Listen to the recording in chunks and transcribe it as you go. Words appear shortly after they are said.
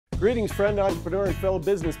Greetings, friend, entrepreneur, and fellow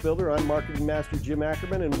business builder. I'm Marketing Master Jim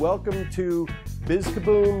Ackerman, and welcome to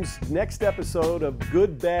BizKaboom's next episode of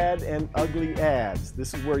Good, Bad, and Ugly Ads.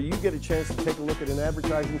 This is where you get a chance to take a look at an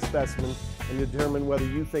advertising specimen and determine whether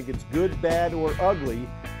you think it's good, bad, or ugly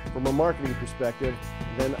from a marketing perspective.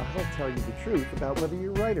 Then I'll tell you the truth about whether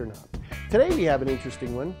you're right or not. Today we have an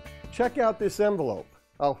interesting one. Check out this envelope.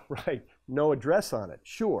 Oh, right. No address on it.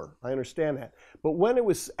 Sure, I understand that. But when it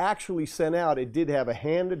was actually sent out, it did have a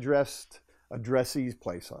hand-addressed addressee's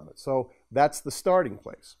place on it. So that's the starting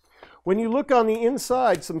place. When you look on the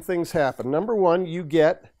inside, some things happen. Number one, you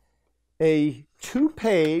get a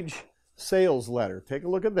 2-page sales letter. Take a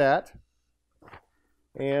look at that.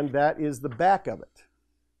 And that is the back of it.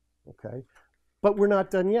 Okay. But we're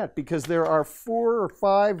not done yet because there are 4 or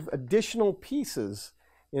 5 additional pieces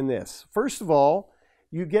in this. First of all,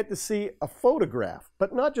 you get to see a photograph,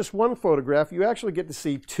 but not just one photograph. You actually get to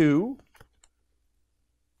see 2,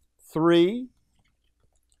 3,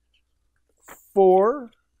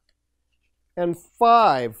 4, and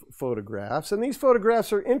 5 photographs. And these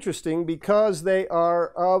photographs are interesting because they are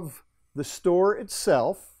of the store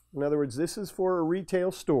itself. In other words, this is for a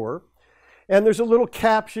retail store. And there's a little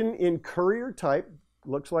caption in courier type.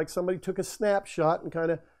 Looks like somebody took a snapshot and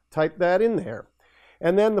kind of typed that in there.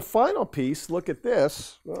 And then the final piece, look at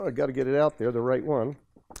this. Oh, I got to get it out there, the right one.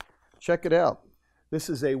 Check it out. This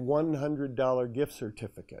is a $100 gift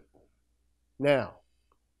certificate. Now,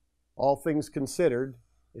 all things considered,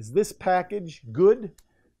 is this package good,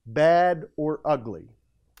 bad, or ugly?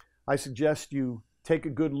 I suggest you take a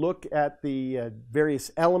good look at the various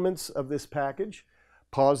elements of this package.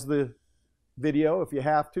 Pause the video if you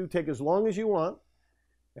have to. Take as long as you want.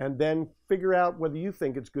 And then figure out whether you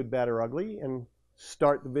think it's good, bad, or ugly. And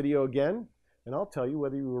start the video again, and I'll tell you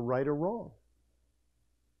whether you were right or wrong.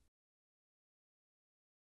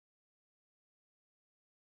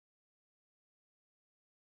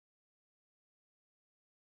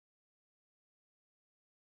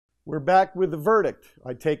 We're back with the verdict.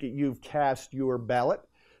 I take it you've cast your ballot.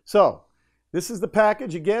 So, this is the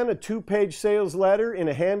package. Again, a 2-page sales letter in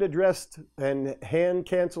a hand-addressed and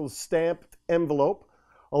hand-canceled stamped envelope,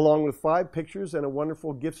 along with 5 pictures and a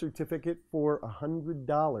wonderful gift certificate for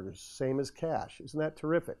 $100, same as cash. Isn't that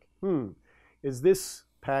terrific? Is this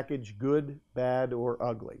package good, bad, or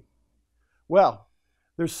ugly? Well,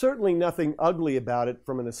 there's certainly nothing ugly about it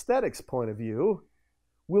from an aesthetics point of view.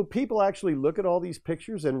 Will people actually look at all these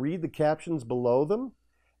pictures and read the captions below them?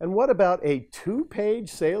 And what about a 2-page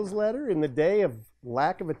sales letter in the day of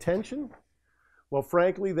lack of attention? Well,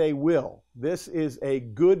 frankly, they will. This is a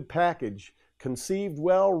good package, conceived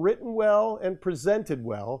well, written well, and presented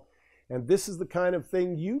well. And this is the kind of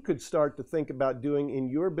thing you could start to think about doing in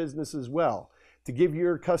your business as well, to give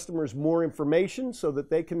your customers more information so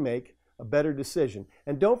that they can make a better decision.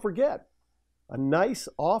 And don't forget, a nice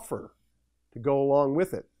offer to go along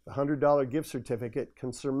with it. The $100 gift certificate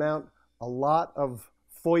can surmount a lot of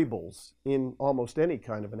foibles in almost any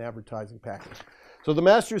kind of an advertising package. So the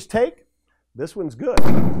master's take, this one's good.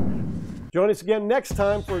 Join us again next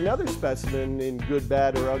time for another specimen in good,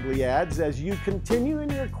 bad, or ugly ads as you continue in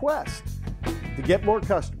your quest to get more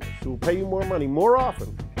customers who will pay you more money more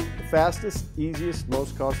often, the fastest, easiest,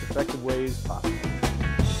 most cost-effective ways possible.